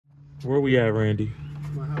Where we at, Randy?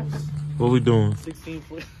 My house. What we doing? 16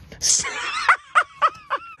 foot.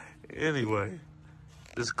 Anyway,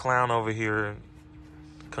 this clown over here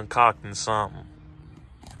concocting something.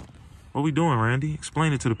 What we doing, Randy?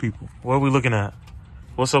 Explain it to the people. What are we looking at?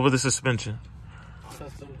 What's up with the suspension?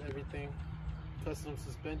 Custom everything. Custom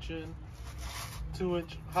suspension.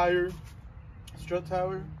 2-inch higher strut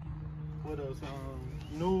tower. What else?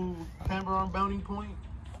 New camber arm mounting point.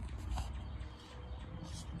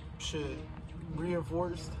 Shit.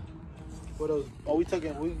 Reinforced. What else? Oh,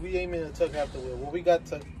 we aiming to tuck half the wheel. Well,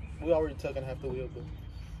 we already tucking half the wheel, but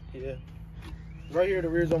yeah. Right here, the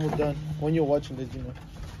rear's almost done. When you're watching this, you know.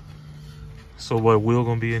 So what, wheel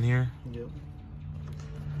gonna be in here? Yep.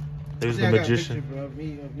 There's Yeah, the I got a picture, magician. bro, of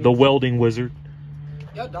me. The welding wizard.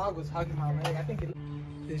 Your dog was hugging my leg. I think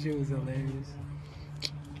this shit was hilarious.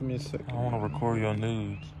 Give me a second. I wanna record your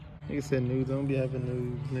nudes. Nigga said nudes. I don't be having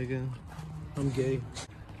nudes, nigga. I'm gay.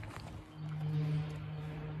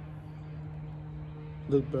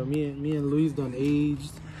 Look, bro, me and Luis done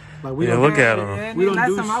aged. Like we don't look at him. We don't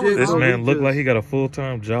do shit. This bro. man look like he got a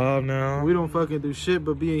full-time job now. We don't fucking do shit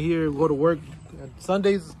but being here, go to work.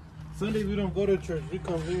 Sundays we don't go to church. We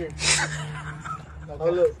come here.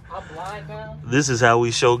 Oh look, I'm blind now. This is how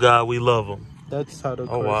we show God we love him. That's how the Oh,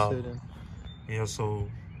 car's wow. sitting. Yeah, so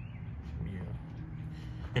yeah.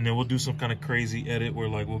 And then we'll do some kind of crazy edit where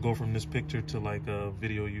like we'll go from this picture to like a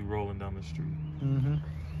video you rolling down the street. Mm-hmm.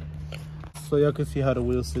 So y'all can see how the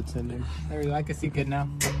wheel sits in there. There we go. I can see good now.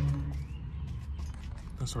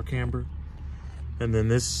 That's our camber. And then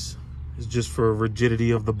this is just for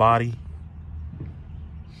rigidity of the body.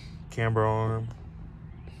 Camber arm.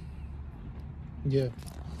 Yeah.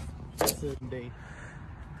 Day.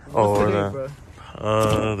 Oh, What's or today, the,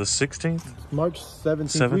 bro? the 16th? March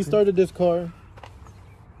 17th. 17th? We started this car.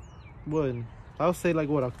 What? I would say like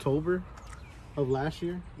what, October of last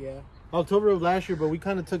year? Yeah. October of last year, but we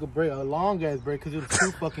kind of took a break, a long ass break, because it was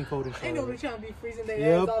too fucking cold in Ain't nobody Charlotte. trying to be freezing their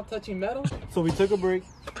Yep. ass off touching metal. So we took a break.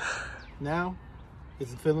 Now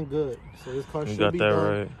it's feeling good. So this car You should got be that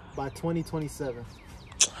done right. by 2027.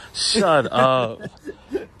 Shut up.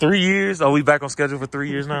 3 years? Are we back on schedule for 3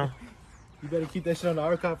 years now? You better keep that shit on the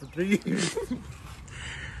archive for 3 years.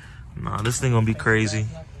 Nah, this thing gonna be crazy.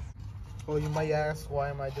 Oh, you might ask, why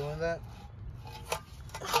am I doing that?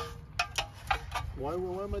 Why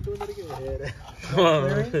am I doing that again?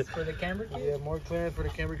 Clearance for the camera kit? Yeah, more clearance for the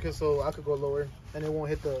camera kit so I could go lower and it won't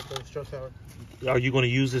hit the strut tower. Are you gonna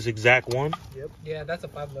use this exact one? Yep. Yeah, that's a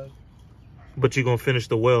 5-load. But you're gonna finish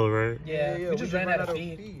the well, right? Yeah, we just ran out of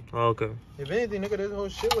feed. Oh, okay. If anything, nigga, this whole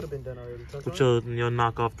shit would have been done already. Put your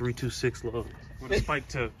knockoff 326 load with a spike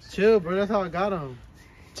tips. Chill, bro. That's how I got them.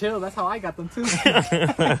 Chill, that's how I got them too.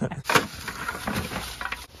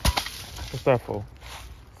 What's that for?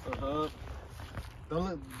 Don't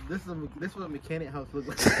look. This is what a mechanic house looks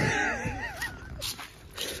like.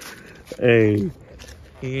 Hey,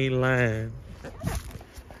 he ain't lying.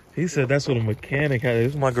 He said that's what a mechanic had. This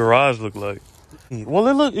is what my garage look like.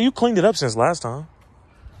 Well, you cleaned it up since last time.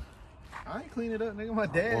 I ain't clean it up, nigga. My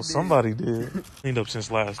dad Well, did. somebody did. Cleaned up since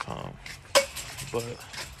last time. But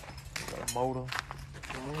got a motor.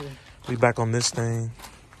 We back on this thing.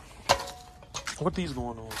 What these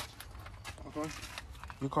going on? Okay.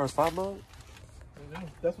 Your car's 5-load?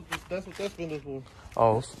 That's what that's been this for.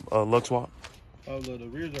 Oh, it's, lug swap. Oh, look, the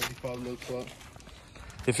rear's already 5 look swap.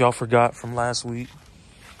 If y'all forgot from last week,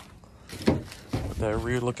 what that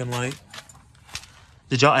rear looking like.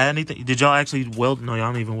 Did y'all add anything? Did y'all actually weld? No, y'all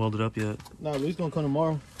haven't even welded up yet. Nah, Luis gonna come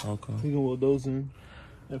tomorrow. Okay. He gonna weld those in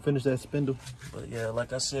and finish that spindle. But yeah,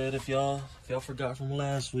 like I said, if y'all forgot from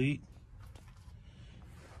last week,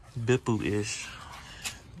 BIPU-ish.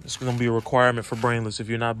 It's gonna be a requirement for Brainless. If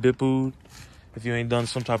you're not BIPU'd, if you ain't done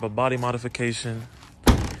some type of body modification,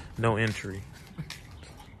 no entry.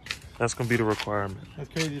 That's gonna be the requirement. That's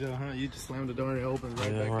crazy though, huh? You just slammed the door and it opens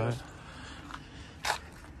right back right. up.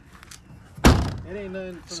 It ain't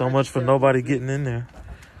nothing. So much for nobody getting in there.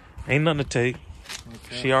 Ain't nothing to take.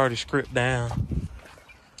 Okay. She already scripted down.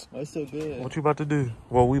 Oh, it's still good. What you about to do?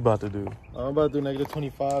 What we about to do? I'm about to do negative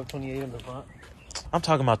 25, 28 in the front. I'm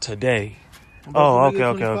talking about today. Oh, okay.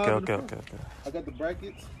 I got the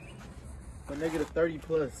brackets for negative 30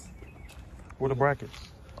 plus. Where the brackets?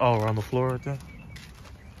 Oh, around the floor right there.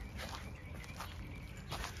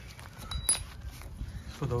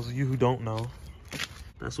 For those of you who don't know,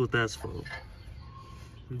 that's what that's for.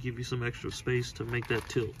 It'll give you some extra space to make that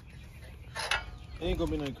tilt. It ain't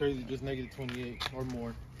gonna be nothing crazy, just negative 28 or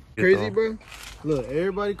more. Crazy, bro. Look,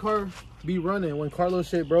 everybody car be running when Carlos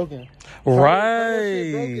shit broken.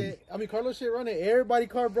 Right. Carlos shit running. Everybody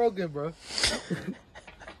car broken, bro.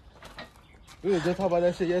 We were just talking about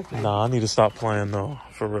that shit yesterday. Nah, I need to stop playing though.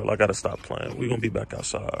 For real, I gotta stop playing. We gonna be back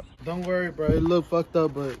outside. Don't worry, bro. It look fucked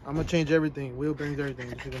up, but I'm gonna change everything. Will brings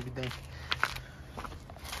everything. This shit gonna be done.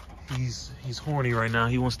 He's horny right now.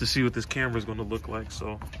 He wants to see what this camera's gonna look like.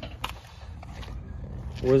 So,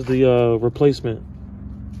 where's the replacement?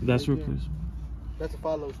 That's Right there. replacement. That's a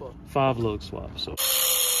 5-lug swap. 5-lug swap. So.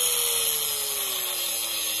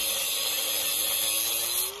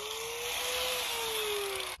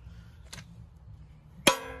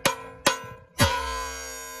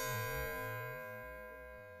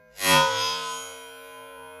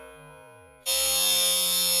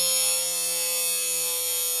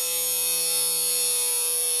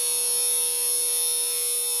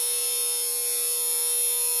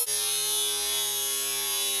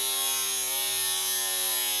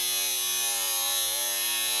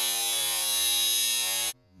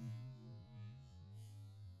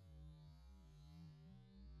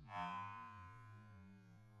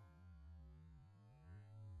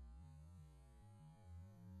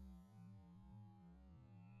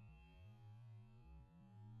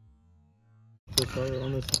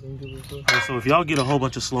 So if y'all get a whole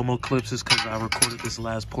bunch of slow-mo clips, it's because I recorded this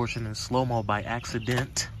last portion in slow-mo by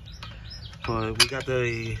accident. But we got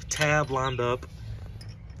the tab lined up,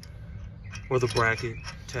 or the bracket,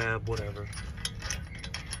 tab, whatever.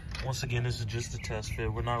 Once again, this is just a test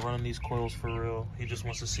fit. We're not running these coils for real. He just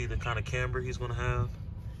wants to see the kind of camber he's gonna have.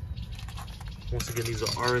 Once again, these are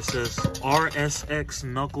RSX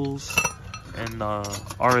knuckles and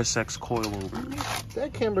RSX coilovers.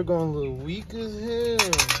 That camera going a little weak as hell.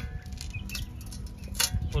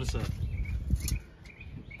 What is that?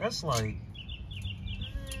 That's like...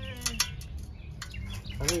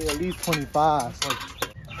 I need at least 25. That's like...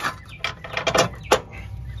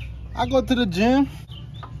 I go to the gym.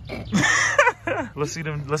 Let's see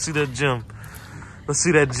them. Let's see that gym. Let's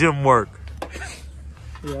see that gym work.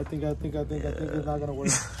 Yeah, I think it's not gonna work.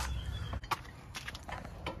 So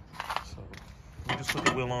we just put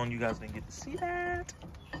the wheel on. You guys didn't get to see that.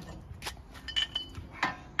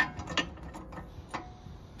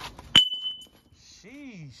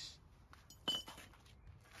 Sheesh.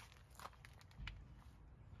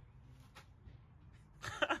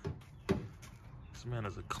 This man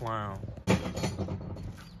is a clown.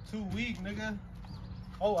 Too weak, nigga.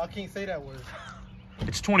 Oh, I can't say that word.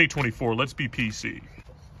 It's 2024. Let's be PC.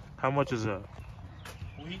 How much is that?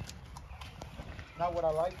 Weak. Not what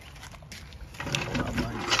I like.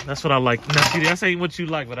 That's what I like. Now, see, that ain't what you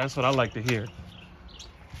like, but that's what I like to hear.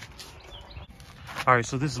 All right,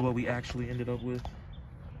 so this is what we actually ended up with.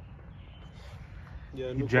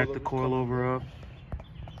 Yeah, You jack the coilover up.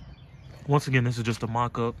 Once again, this is just a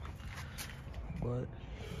mock-up, but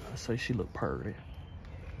I say she look purty.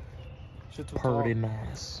 Purty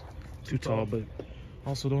nice. Too tall, but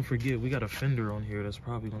also don't forget, we got a fender on here that's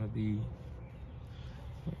probably gonna be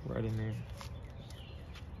right in there.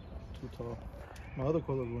 Too tall. My other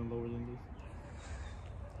coilovers went lower than this.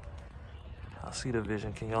 I see the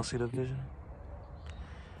vision. Can y'all see the vision?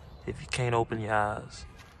 If you can't, open your eyes.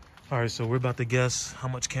 All right, so we're about to guess how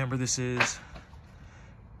much camber this is.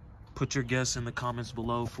 Put your guess in the comments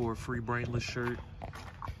below for a free Brainless shirt.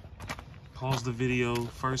 Pause the video.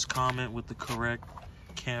 First comment with the correct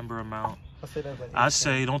camber amount. I say that's like I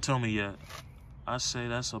say, don't tell me yet. I say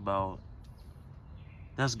that's about,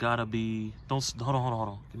 that's gotta be, hold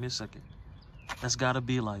on. Give me a second. That's gotta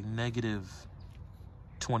be like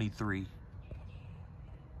 -23.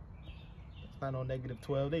 It's not no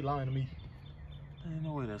 -12. They lying to me. Ain't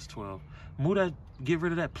no way that's 12. Move that, get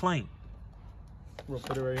rid of that plank. We'll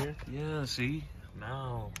put it right here. Yeah, see?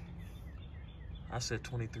 Now, I said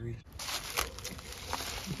 23.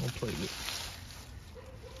 Don't play it.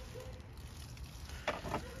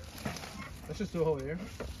 That shit still hold air.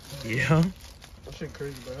 Yeah. That shit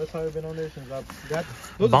crazy, bro. That's how I've been on there since I got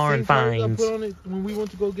those Barn the same tires I finds. put on it when we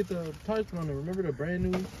went to go get the tires put on there. Remember the brand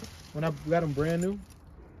new? When I got them brand new?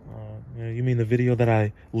 Yeah, you mean the video that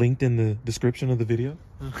I linked in the description of the video?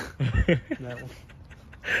 That one.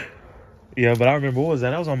 Yeah, but I remember, what was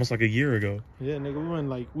that? That was almost like a year ago. Yeah,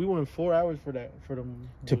 nigga, we went 4 hours for them.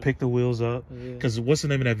 To pick the wheels up. Yeah. Because what's the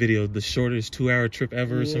name of that video? The shortest 2-hour trip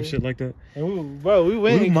ever or some Yeah. shit like that? And we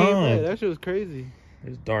went and came Mom. back. That shit was crazy.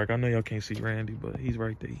 It's dark. I know y'all can't see Randy, but he's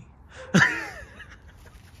right there.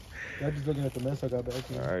 I'm just looking at the mess I got back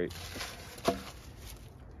here. All right.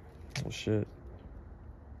 Oh, shit.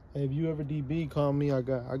 Hey, if you ever DB, call me. I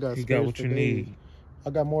got You spares got what for you days. need. I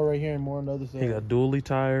got more right here and more on the other side. He got dually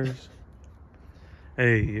tires.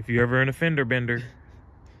 Hey, if you ever in a fender bender,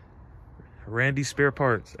 Randy Spare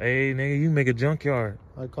Parts. Hey, nigga, you can make a junkyard.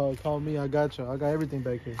 I call me. I got you. I got everything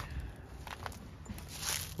back here.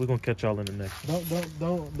 We're gonna catch y'all in the next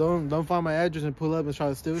one. Don't find my address and pull up and try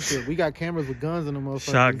to steal shit. We got cameras with guns in them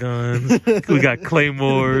motherfuckers. Shotguns. We got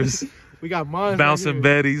claymores. We got mines. Bouncing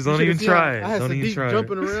right Betties. Don't even try it. I had Don't some even deep try it.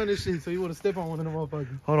 jumping around this shit, so you want to step on one of them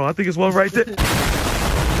motherfuckers. Hold on, I think it's one right there.